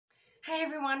Hey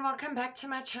everyone, welcome back to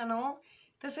my channel.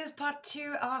 This is part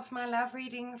 2 of my love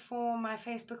reading for my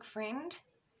Facebook friend.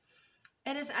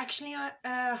 It is actually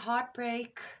a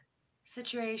heartbreak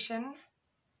situation,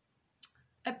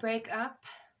 a breakup.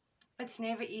 It's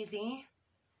never easy.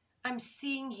 I'm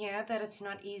seeing here that it's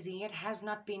not easy. It has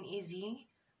not been easy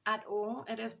at all.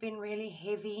 It has been really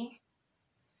heavy.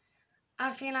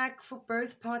 I feel like for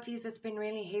both parties it's been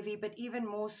really heavy, but even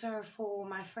more so for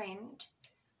my friend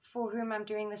for whom I'm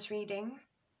doing this reading.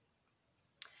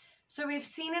 So we've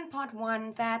seen in part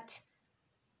 1 that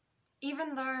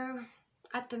even though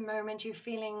at the moment you're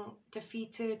feeling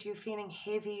defeated, you're feeling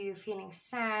heavy, you're feeling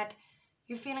sad,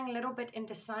 you're feeling a little bit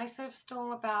indecisive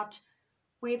still about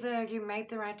whether you made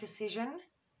the right decision.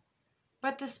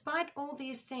 But despite all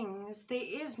these things, there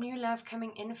is new love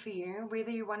coming in for you,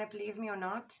 whether you want to believe me or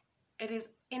not. It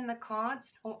is in the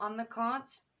cards or on the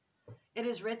cards. It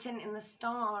is written in the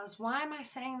stars. Why am I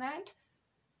saying that?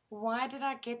 Why did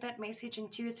I get that message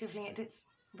intuitively? It's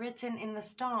written in the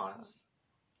stars.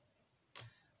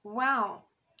 Wow.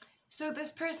 So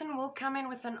this person will come in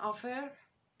with an offer,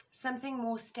 something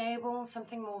more stable,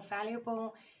 something more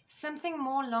valuable, something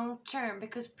more long-term,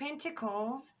 because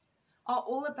Pentacles are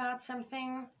all about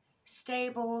something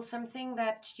stable, something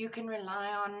that you can rely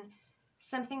on,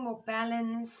 something more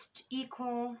balanced,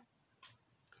 equal.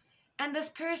 And this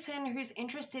person who's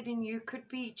interested in you could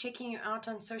be checking you out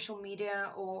on social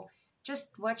media or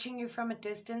just watching you from a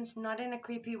distance, not in a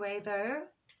creepy way though.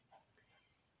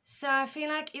 So I feel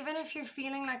like even if you're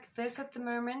feeling like this at the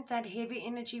moment, that heavy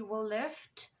energy will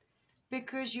lift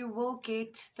because you will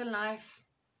get the life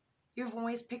you've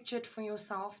always pictured for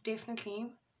yourself,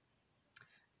 definitely.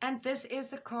 And this is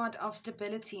the card of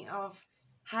stability, of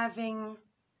having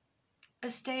a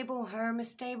stable home, a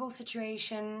stable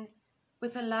situation,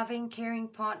 with a loving, caring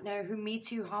partner who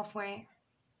meets you halfway.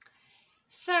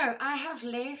 So I have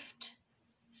left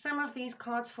some of these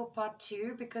cards for part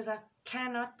 2 because I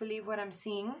cannot believe what I'm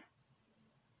seeing.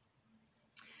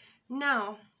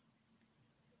 Now,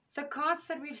 the cards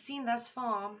that we've seen thus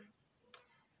far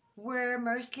were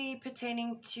mostly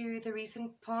pertaining to the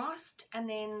recent past and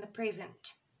then the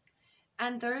present.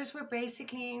 And those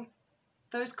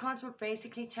cards were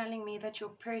basically telling me that your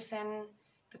person,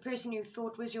 the person you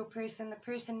thought was your person, the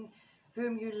person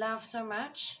whom you love so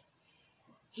much,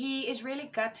 he is really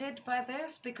gutted by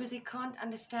this because he can't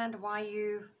understand why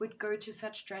you would go to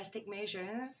such drastic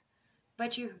measures,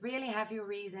 but you really have your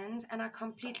reasons, and I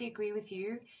completely agree with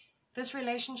you. This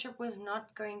relationship was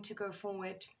not going to go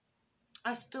forward.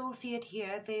 I still see it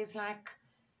here. There's like,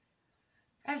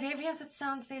 as heavy as it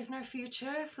sounds, there's no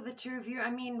future for the two of you. I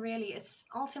mean, really, it's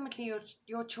ultimately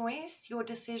your choice, your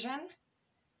decision.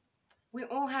 We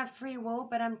all have free will,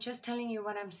 but I'm just telling you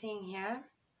what I'm seeing here.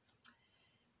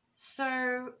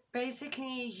 So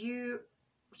basically, you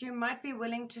might be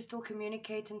willing to still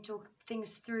communicate and talk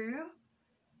things through,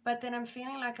 but then I'm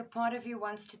feeling like a part of you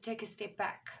wants to take a step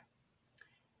back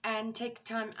and take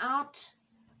time out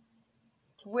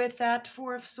with that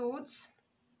Four of Swords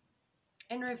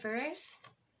in reverse.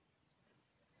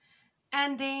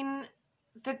 And then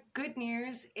the good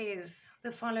news is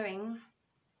the following.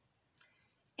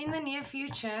 In the near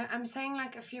future, I'm saying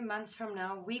like a few months from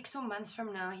now, weeks or months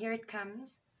from now, here it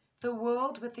comes. The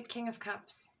World with the King of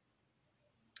Cups.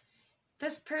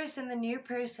 This person, the new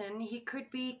person, he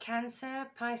could be Cancer,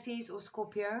 Pisces or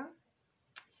Scorpio.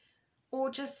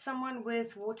 Or just someone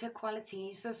with water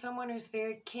quality. So someone who's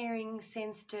very caring,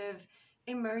 sensitive,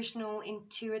 emotional,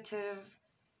 intuitive.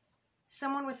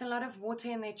 Someone with a lot of water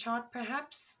in their chart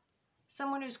perhaps.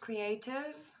 Someone who's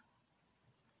creative,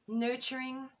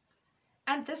 nurturing.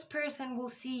 And this person will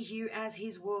see you as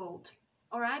his world.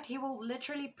 Alright? He will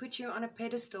literally put you on a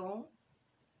pedestal.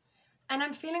 And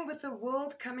I'm feeling with the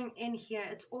world coming in here,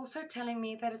 it's also telling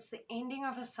me that it's the ending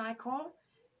of a cycle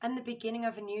and the beginning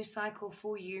of a new cycle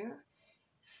for you.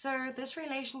 So this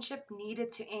relationship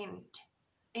needed to end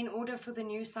in order for the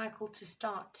new cycle to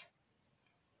start.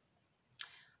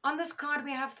 On this card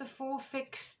we have the 4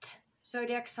 fixed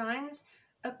zodiac signs: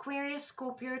 Aquarius,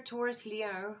 Scorpio, Taurus,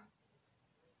 Leo.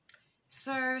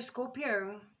 So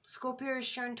Scorpio is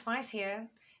shown twice here.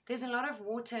 There's a lot of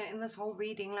water in this whole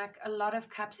reading, like a lot of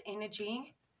cups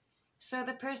energy. So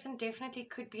the person definitely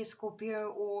could be a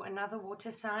Scorpio or another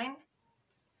water sign.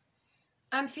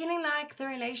 I'm feeling like the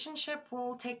relationship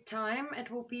will take time. It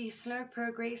will be slow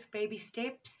progress, baby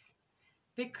steps,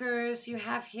 because you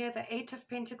have here the 8 of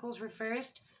Pentacles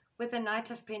reversed with the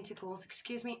Knight of Pentacles.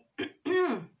 Excuse me.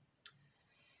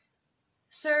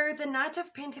 So the Knight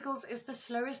of Pentacles is the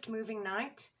slowest moving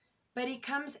knight, but he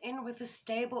comes in with a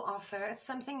stable offer. It's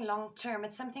something long term.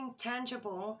 It's something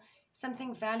tangible,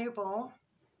 something valuable.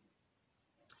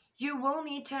 You will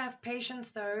need to have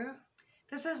patience though.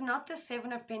 This is not the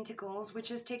Seven of Pentacles, which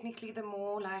is technically the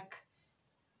more like,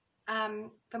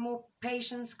 the more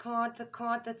patience card, the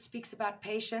card that speaks about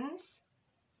patience,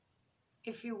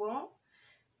 if you will.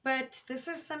 But this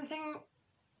is something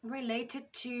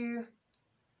related to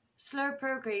slow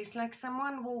progress, like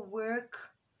someone will work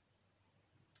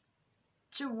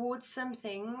towards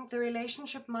something. The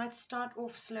relationship might start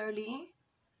off slowly,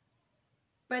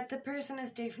 but the person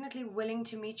is definitely willing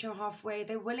to meet you halfway.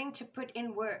 They're willing to put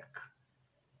in work,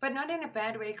 but not in a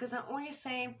bad way, because I always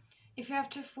say if you have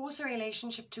to force a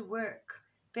relationship to work,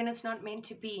 then it's not meant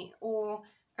to be. Or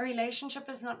a relationship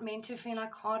is not meant to feel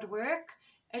like hard work.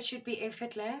 It should be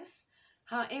effortless.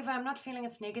 However, I'm not feeling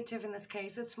it's negative in this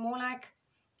case. It's more like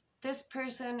this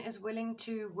person is willing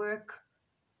to work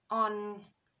on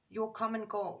your common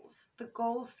goals, the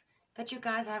goals that you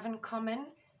guys have in common.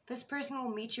 This person will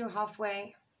meet you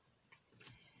halfway.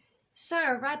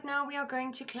 So right now we are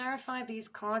going to clarify these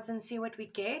cards and see what we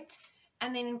get,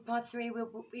 and then in part 3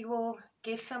 we will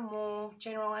get some more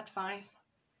general advice.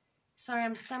 Sorry,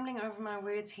 I'm stumbling over my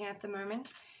words here at the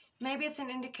moment. Maybe it's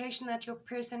an indication that your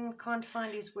person can't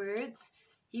find his words.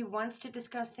 He wants to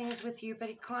discuss things with you, but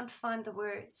he can't find the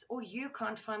words, or you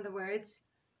can't find the words.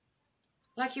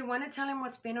 Like you want to tell him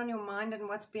what's been on your mind and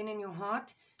what's been in your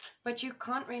heart, but you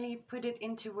can't really put it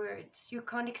into words. You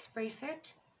can't express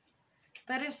it.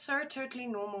 That is so totally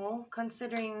normal,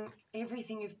 considering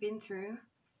everything you've been through.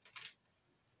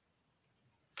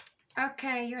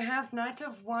 Okay, you have Knight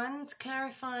of Wands,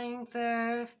 clarifying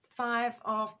the Five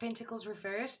of Pentacles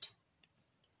reversed.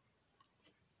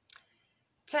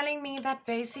 Telling me that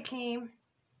basically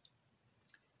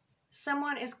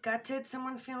someone is gutted,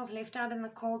 someone feels left out in the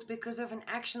cold because of an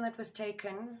action that was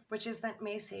taken, which is that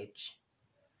message.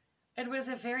 It was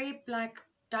a very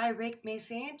direct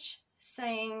message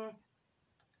saying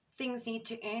things need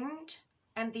to end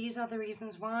and these are the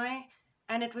reasons why,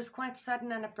 and it was quite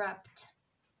sudden and abrupt.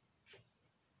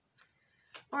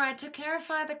 Alright, to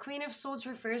clarify the Queen of Swords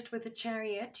reversed with the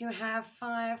Chariot, you have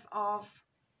Five of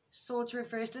Swords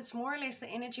reversed. It's more or less the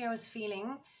energy I was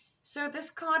feeling. So this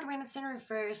card, when it's in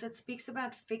reverse, it speaks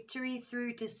about victory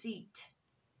through deceit.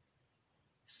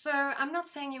 So I'm not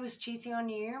saying he was cheating on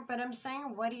you, but I'm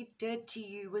saying what he did to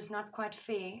you was not quite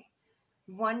fair.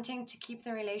 Wanting to keep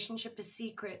the relationship a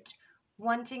secret,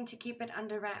 wanting to keep it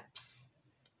under wraps.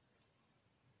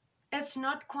 It's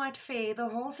not quite fair. The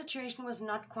whole situation was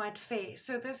not quite fair.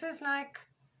 So this is like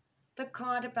the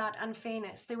card about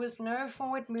unfairness. There was no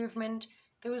forward movement.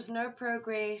 There was no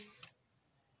progress.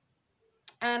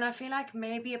 And I feel like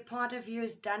maybe a part of you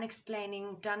is done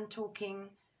explaining, done talking.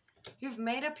 You've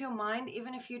made up your mind,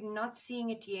 even if you're not seeing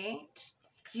it yet.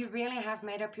 You really have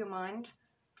made up your mind.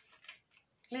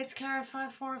 Let's clarify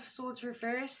Four of Swords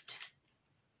reversed.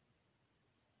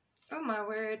 Oh my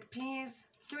word, please.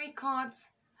 3 cards.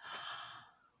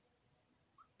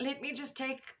 Let me just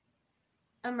take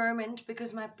a moment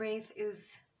because my breath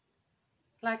is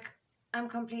like I'm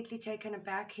completely taken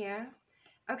aback here.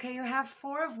 Okay, you have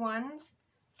 4 of Wands,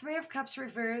 3 of Cups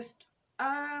reversed.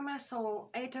 Oh my soul,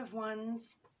 8 of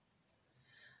Wands.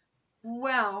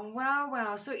 Wow, wow,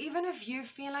 wow. So even if you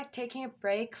feel like taking a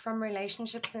break from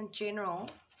relationships in general,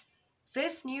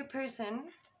 this new person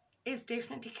is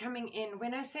definitely coming in.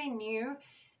 When I say new,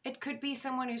 it could be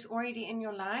someone who's already in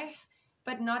your life,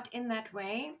 but not in that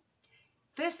way.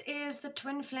 This is the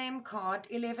Twin Flame card,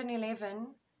 1111,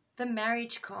 the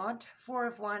marriage card, 4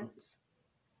 of Wands.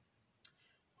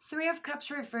 3 of Cups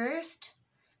reversed.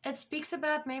 It speaks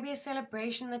about maybe a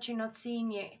celebration that you're not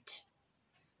seeing yet.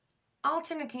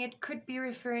 Alternately, it could be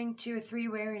referring to a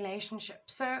 3-way relationship.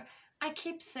 So I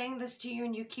keep saying this to you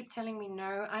and you keep telling me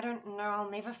no. I don't know. I'll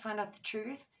never find out the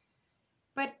truth.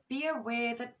 But be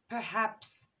aware that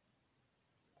perhaps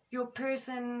your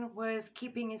person was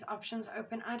keeping his options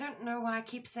open. I don't know why I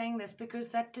keep saying this, because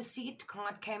that deceit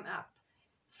card came up.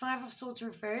 5 of Swords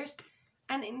reversed.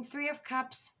 And in 3 of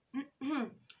Cups,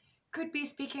 could be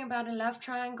speaking about a love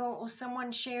triangle or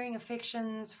someone sharing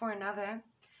affections for another.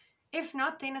 If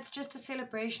not, then it's just a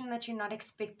celebration that you're not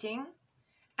expecting.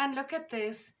 And look at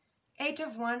this. 8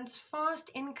 of Wands, fast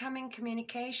incoming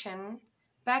communication,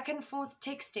 back and forth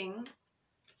texting.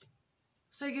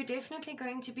 So you're definitely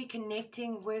going to be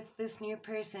connecting with this new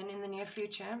person in the near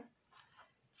future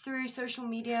through social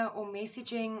media or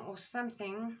messaging or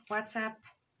something, WhatsApp.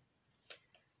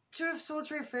 2 of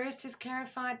Swords reversed is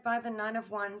clarified by the 9 of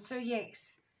Wands. So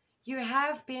yes, you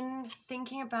have been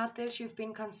thinking about this, you've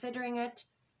been considering it.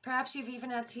 Perhaps you've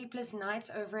even had sleepless nights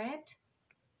over it.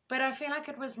 But I feel like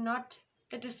it was not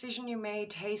a decision you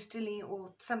made hastily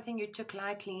or something you took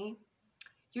lightly.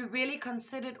 You really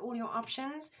considered all your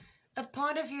options. A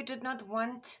part of you did not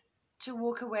want to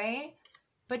walk away,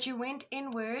 but you went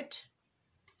inward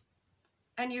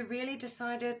and you really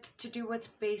decided to do what's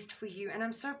best for you. And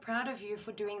I'm so proud of you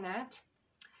for doing that,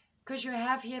 because you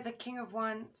have here the King of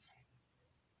Wands.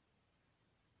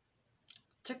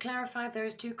 To clarify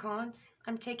those two cards,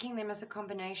 I'm taking them as a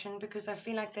combination because I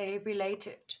feel like they're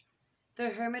related. The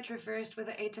Hermit reversed with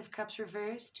the Eight of Cups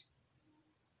reversed.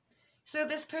 So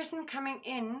this person coming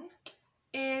in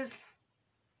is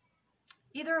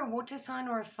either a water sign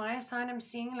or a fire sign. I'm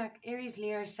seeing like Aries,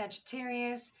 Leo,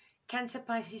 Sagittarius, Cancer,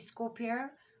 Pisces, Scorpio.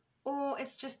 Or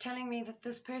it's just telling me that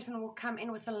this person will come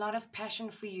in with a lot of passion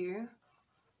for you.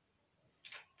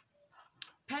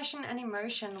 Passion and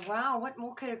emotion. Wow, what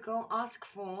more could a girl ask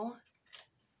for?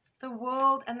 The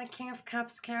World and the King of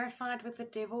Cups clarified with the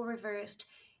Devil reversed.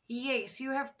 Yes,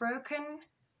 you have broken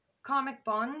karmic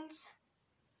bonds.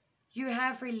 You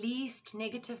have released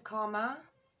negative karma,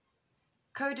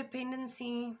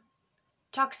 codependency,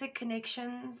 toxic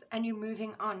connections, and you're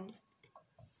moving on.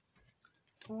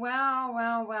 Wow,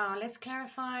 wow, wow. Let's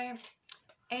clarify.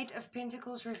 Eight of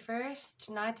Pentacles reversed,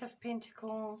 Knight of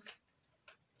Pentacles.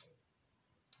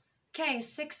 Okay,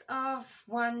 Six of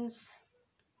Wands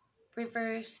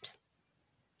reversed.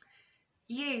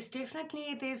 Yes,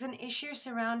 definitely there's an issue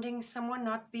surrounding someone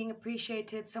not being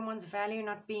appreciated, someone's value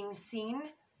not being seen,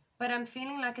 but I'm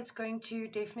feeling like it's going to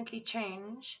definitely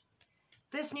change.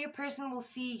 This new person will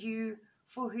see you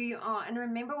for who you are. And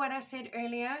remember what I said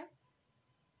earlier?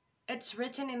 It's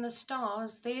written in the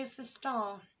stars. There's the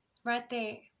star right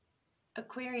there.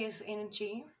 Aquarius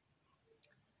energy.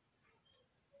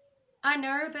 I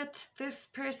know that this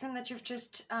person that you've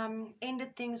just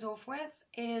ended things off with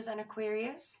is an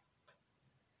Aquarius.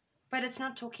 But it's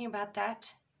not talking about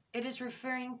that. It is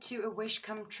referring to a wish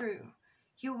come true.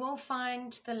 You will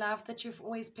find the love that you've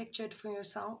always pictured for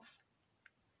yourself.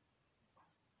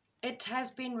 It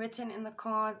has been written in the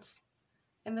cards,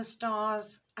 in the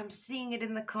stars. I'm seeing it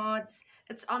in the cards.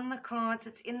 It's on the cards.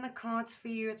 It's in the cards for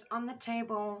you. It's on the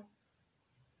table.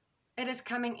 It is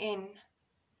coming in.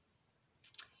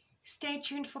 Stay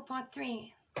tuned for part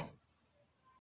 3.